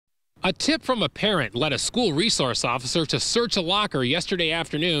A tip from a parent led a school resource officer to search a locker yesterday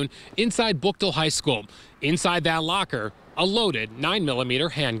afternoon inside Bookdale High School. Inside that locker, a loaded 9mm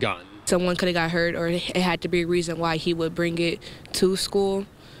handgun. Someone could have got hurt, or it had to be a reason why he would bring it to school.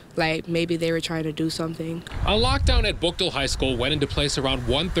 Like maybe they were trying to do something. A lockdown at Bookdale High School went into place around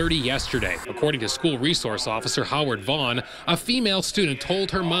 1:30 yesterday. According to school resource officer Howard Vaughn, a female student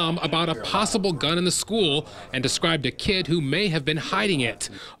told her mom about a possible gun in the school and described a kid who may have been hiding it.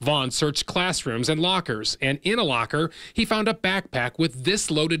 Vaughn searched classrooms and lockers, and in a locker, he found a backpack with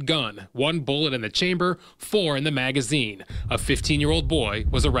this loaded gun. 1 bullet in the chamber, 4 in the magazine. A 15-year-old boy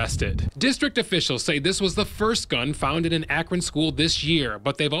was arrested. District officials say this was the first gun found in an Akron school this year,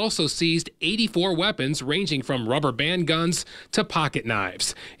 but they've also seized 84 weapons ranging from rubber band guns to pocket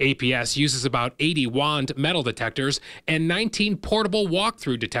knives. APS uses about 80 wand metal detectors and 19 portable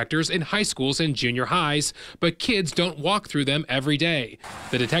walk-through detectors in high schools and junior highs, but kids don't walk through them every day.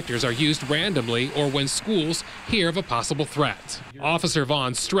 The detectors are used randomly or when schools hear of a possible threat. Officer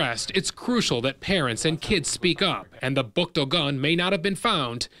Vaughn stressed it's crucial that parents and kids speak up, and the Bookdale gun may not have been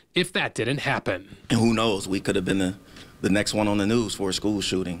found if that didn't happen. And who knows, we could have been the next one on the news for a school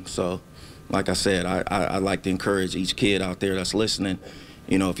shooting. So, like I said, I like to encourage each kid out there that's listening,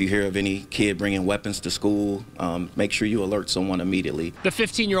 you know, if you hear of any kid bringing weapons to school, make sure you alert someone immediately. The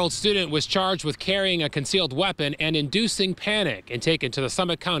 15-year-old student was charged with carrying a concealed weapon and inducing panic and taken to the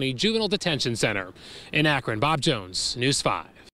Summit County Juvenile Detention Center. In Akron, Bob Jones, News 5.